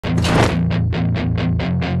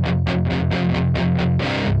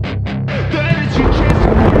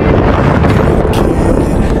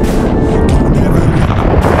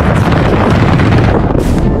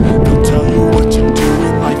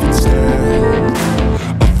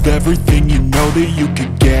everything you know that you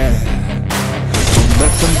could get. Don't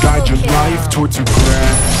let them guide your life towards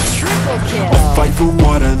regret. I'll fight for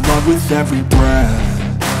what I love with every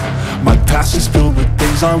breath. My past is filled with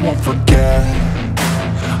things I won't forget.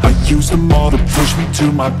 I use them all to push me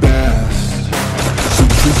to my best.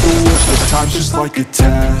 Some people wish that time's just like a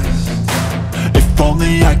test. If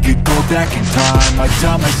only I could go back in time, I'd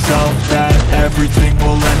tell myself that everything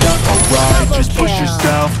will end up alright. Just push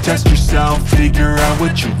yourself, test yourself, figure out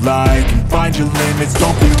what you like, and find your limits,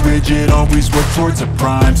 don't be rigid, always work towards a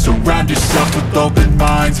prime. Surround yourself with open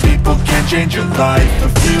minds, people can change your life.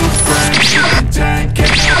 A few friends, you're content,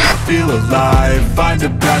 can't help but feel alive. Find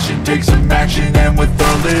a passion, take some action, and with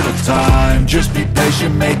a little time, just be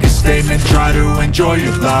patient, make a statement, try to enjoy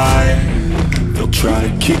your life. They'll try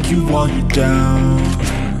to kick you while you're down.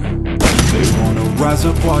 They wanna rise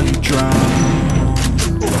up while you drown.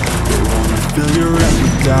 They wanna fill your head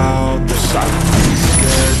with doubt. They're silently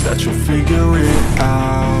scared that you'll figure it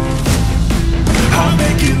out. I'll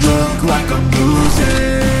make it look like I'm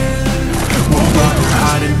losing, won't bother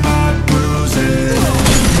hiding my bruises.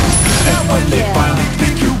 And when they finally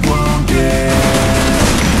think you're wounded,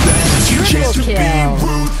 then it's your chance to be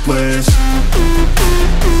ruthless.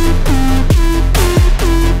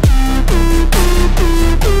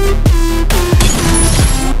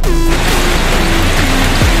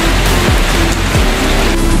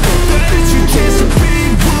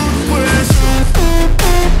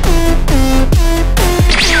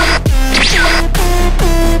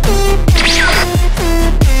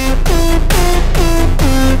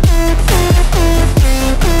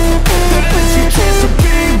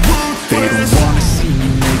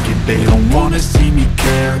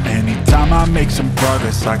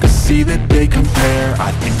 I can see that they compare.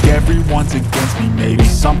 I think everyone's against me, maybe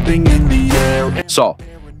something in the air.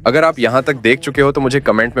 अगर आप यहाँ तक देख चुके हो तो मुझे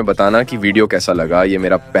comment में बताना कि वीडियो कैसा लगा। ये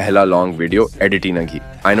मेरा पहला लॉन्ग वीडियो एडिटिंग की।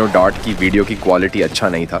 आई नो डॉट की वीडियो की क्वालिटी अच्छा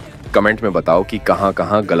नहीं था। कमेंट में बताओ कि कहाँ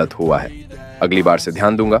गलत हुआ है। अगली बार से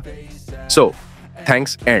ध्यान दूंगा। So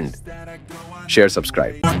thanks and share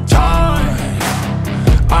subscribe.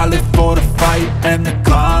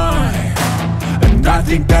 And I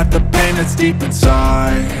think that the pain that's deep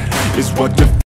inside is what